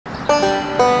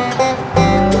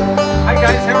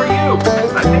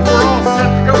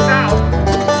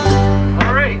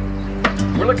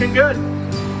looking good.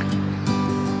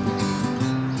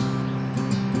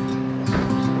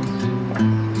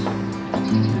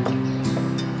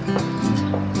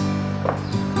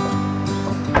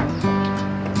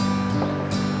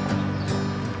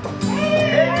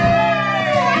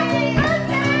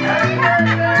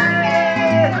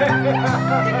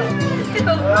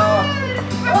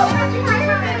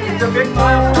 It's a big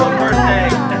milestone birthday.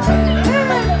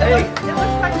 Hey. It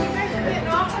looks like you guys are getting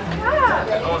all hooked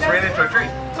up. Almost ran into a tree.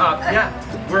 Yeah,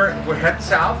 we're heading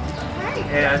south. Right.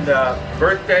 And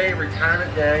birthday,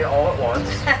 retirement day, all at once.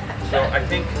 So I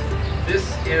think this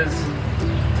is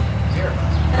here.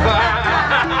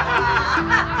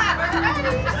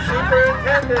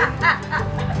 Superintendent.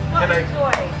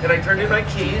 And I turned in my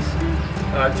keys.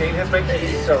 Jane has my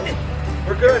keys, so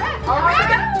we're good. All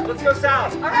right. Let's go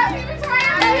south. All right, retirement.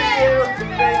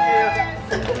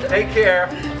 Thank you. Take care.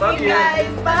 Love you.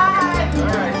 Guys, bye. All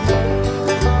right.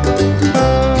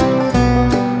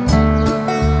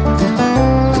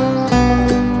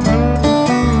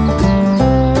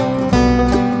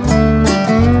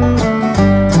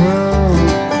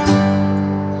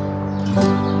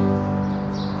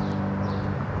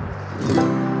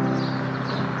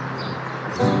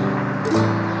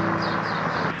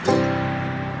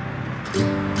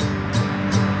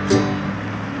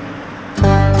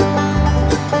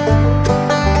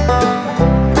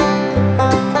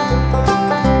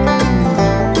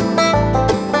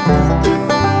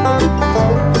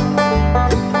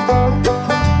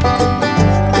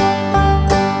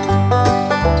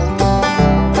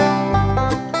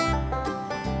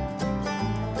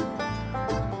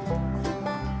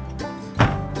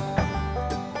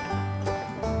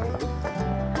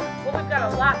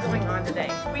 Going on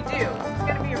today. We do. It's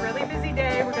going to be a really busy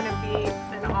day. We're going to be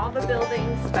in all the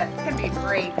buildings, but it's going to be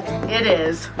great. It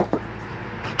is.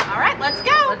 All right, let's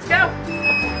go. Let's go.